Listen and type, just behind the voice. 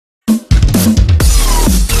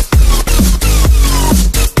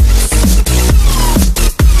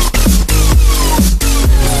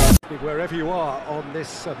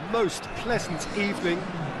this most pleasant evening.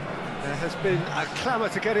 There has been a clamour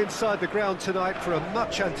to get inside the ground tonight for a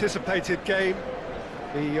much-anticipated game.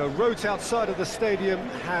 The roads outside of the stadium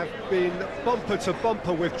have been bumper to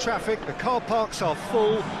bumper with traffic. The car parks are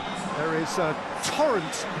full. There is a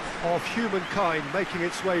torrent of humankind making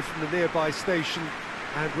its way from the nearby station,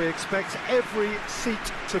 and we expect every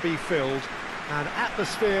seat to be filled. An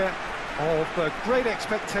atmosphere of great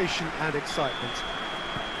expectation and excitement.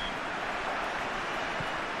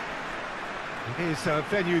 It is a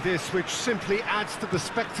venue this which simply adds to the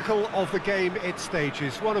spectacle of the game it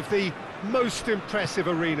stages. One of the most impressive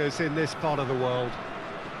arenas in this part of the world.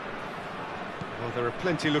 Well, there are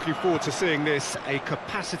plenty looking forward to seeing this, a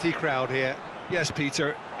capacity crowd here. Yes,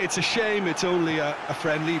 Peter, it's a shame it's only a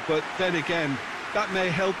friendly, but then again, that may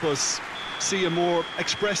help us see a more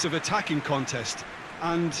expressive attacking contest.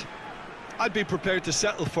 And I'd be prepared to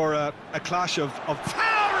settle for a clash of...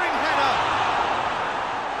 Towering header!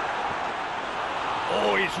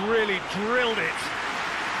 Oh, he's really drilled it.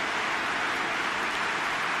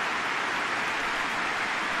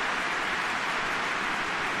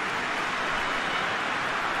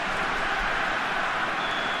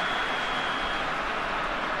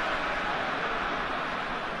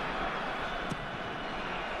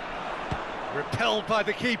 Repelled by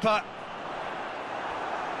the keeper.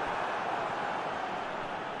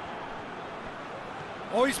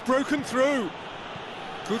 Oh, he's broken through.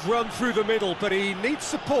 Good run through the middle, but he needs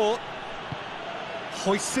support.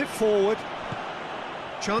 Hoists it forward.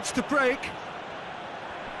 Chance to break.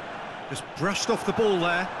 Just brushed off the ball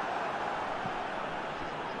there.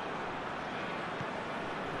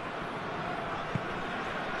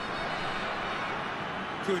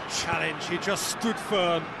 Good challenge, he just stood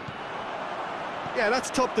firm. Yeah, that's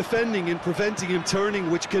top defending in preventing him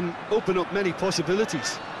turning, which can open up many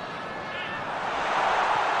possibilities.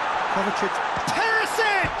 Kovacic.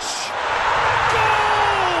 Perisic!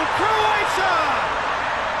 Goal! Croatia!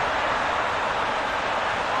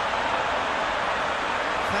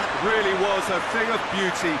 That really was a thing of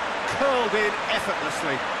beauty, curled in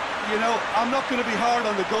effortlessly. You know, I'm not going to be hard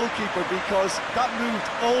on the goalkeeper because that moved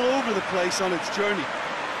all over the place on its journey.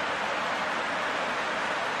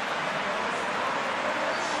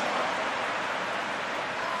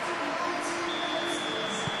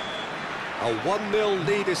 A 1-0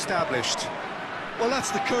 lead established. Well, that's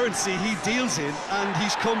the currency he deals in, and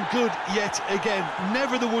he's come good yet again.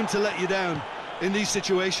 Never the one to let you down in these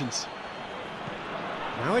situations.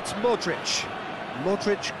 Now it's Modric.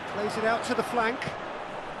 Modric plays it out to the flank.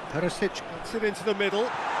 Perisic gets it into the middle.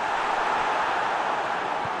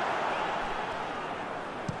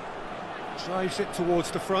 Drives it towards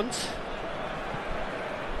the front.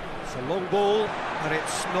 It's a long ball, but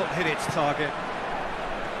it's not hit its target.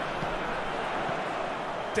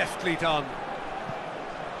 Deftly done.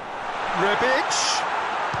 Rebic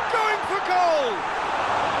going for goal.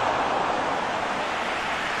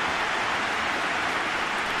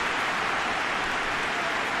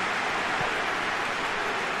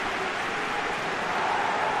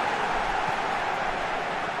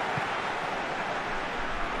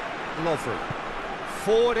 Lovren.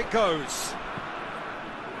 Forward it goes.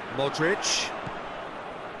 Modric.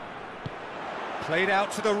 Played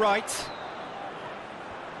out to the right.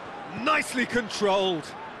 Nicely controlled.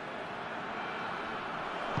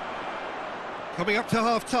 Coming up to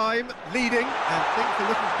half-time, leading, and things are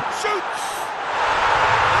looking... Shoots!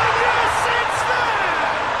 And yes, it's there!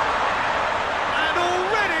 And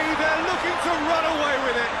already they're looking to run away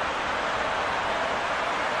with it.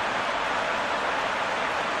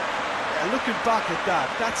 Yeah, looking back at that,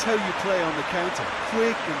 that's how you play on the counter.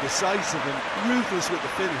 Quick and decisive and ruthless with the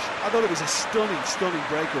finish. I thought it was a stunning, stunning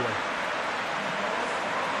breakaway.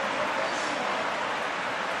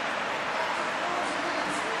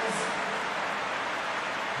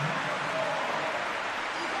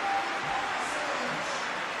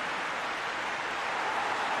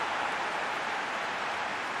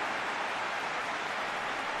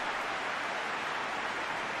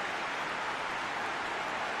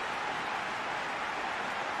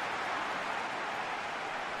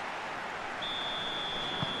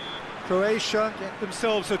 Croatia get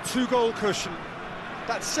themselves a 2-goal cushion.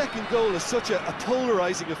 That second goal has such a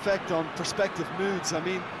polarising effect on prospective moods. I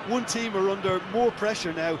mean, one team are under more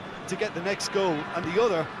pressure now to get the next goal, and the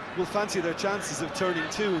other will fancy their chances of turning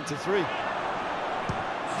 2 into 3.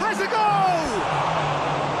 Has a goal!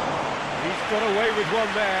 He's got away with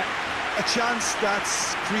one there. A chance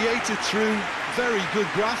that's created through very good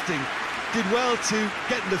grafting. Did well to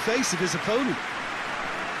get in the face of his opponent.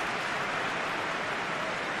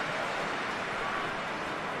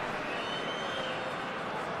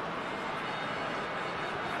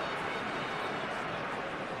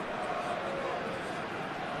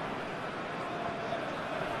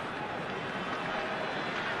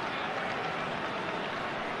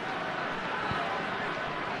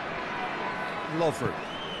 Lovren.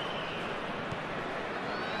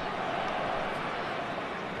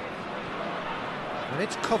 And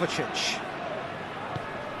it's Kovacic.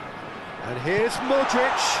 And here's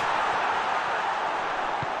Modric.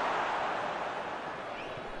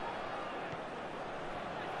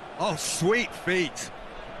 Oh, sweet feet.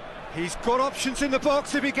 He's got options in the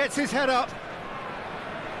box if he gets his head up.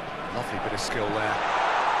 Lovely bit of skill there.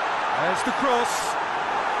 There's the cross.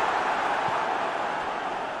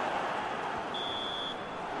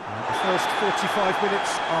 And the first 45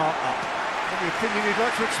 minutes are up. Any opinion you'd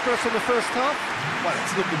like to express on the first half? Well,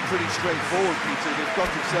 it's looking pretty straightforward, Peter. They've got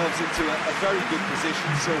themselves into a very good position,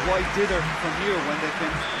 so why dither from here when they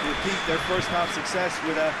can repeat their first half success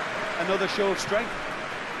with another show of strength?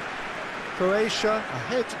 Croatia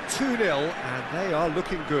ahead 2-0, and they are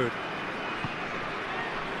looking good.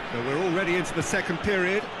 So we're already into the second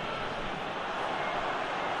period.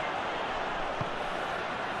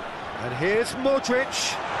 And here's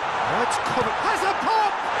Modric. That's Kovacic. Has a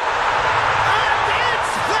pop! And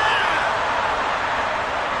it's there!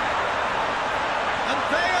 And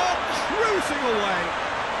they are cruising away.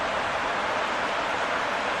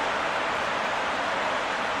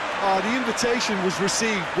 The invitation was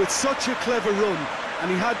received with such a clever run, and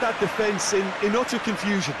he had that defence in utter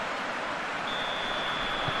confusion.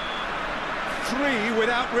 3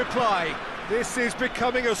 without reply. This is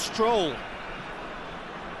becoming a stroll.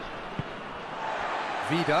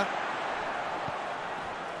 Vida.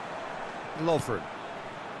 Lovren.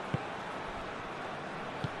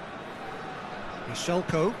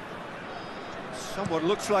 Vrsaljko. Someone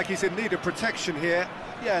looks like he's in need of protection here.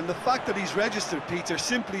 Yeah, and the fact that he's registered, Peter,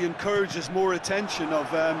 simply encourages more attention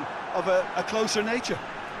of a closer nature.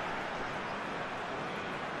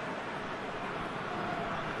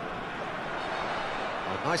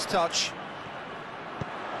 Oh, nice touch.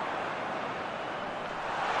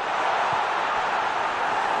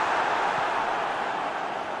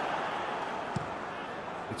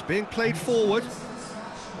 It's being played forward.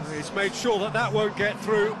 He's made sure that that won't get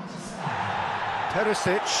through.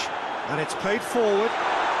 Perisic, and it's played forward.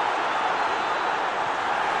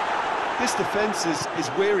 This defence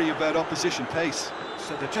is wary about opposition pace.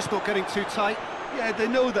 So they're just not getting too tight. Yeah, they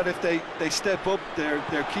know that if they step up,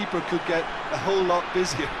 their keeper could get a whole lot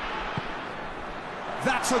busier.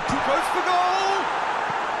 That's a good goes for goal!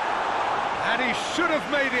 And he should have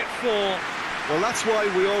made it 4. Well, that's why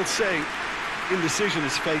we all say indecision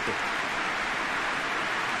is fatal.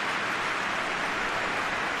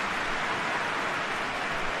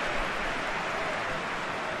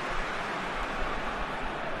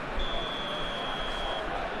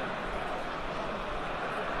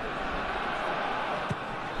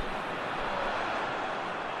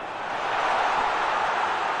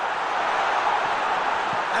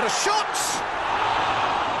 And a shot!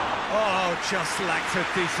 Oh, just lacked a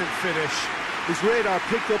decent finish. His radar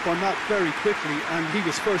picked up on that very quickly, and he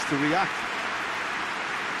was first to react.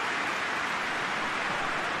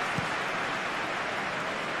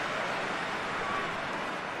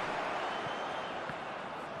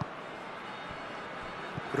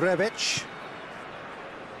 Rebic.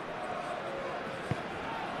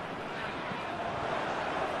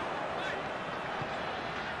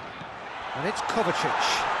 And it's Kovacic.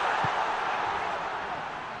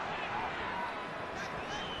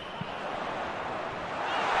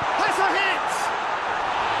 Has a hit!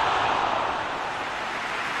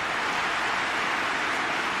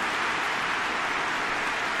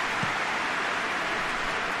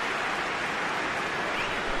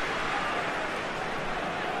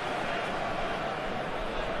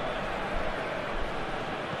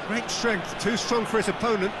 Great strength, too strong for his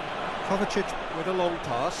opponent. Kovacic with a long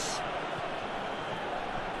pass.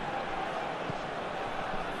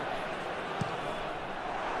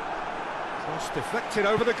 Cross deflected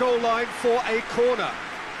over the goal line for a corner.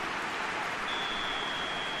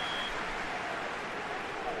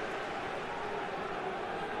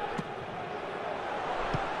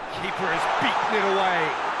 Keeper has beaten it away.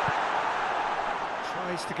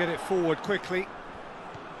 Tries to get it forward quickly.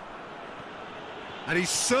 And he's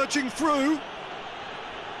surging through.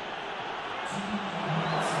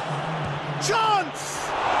 Chance!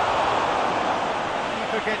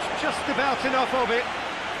 Keeper gets just about enough of it.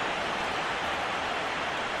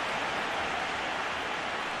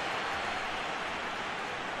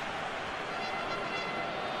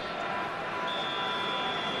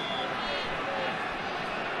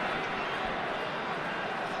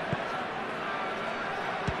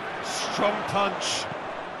 Strong punch.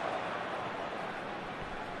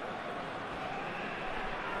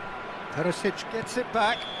 Perisic gets it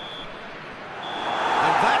back.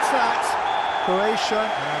 And that's that. Croatia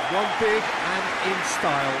have won big and in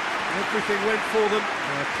style. Everything went for them.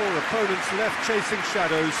 Their poor opponents left chasing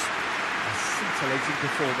shadows. A scintillating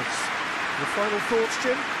performance. Your final thoughts,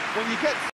 Jim? When you get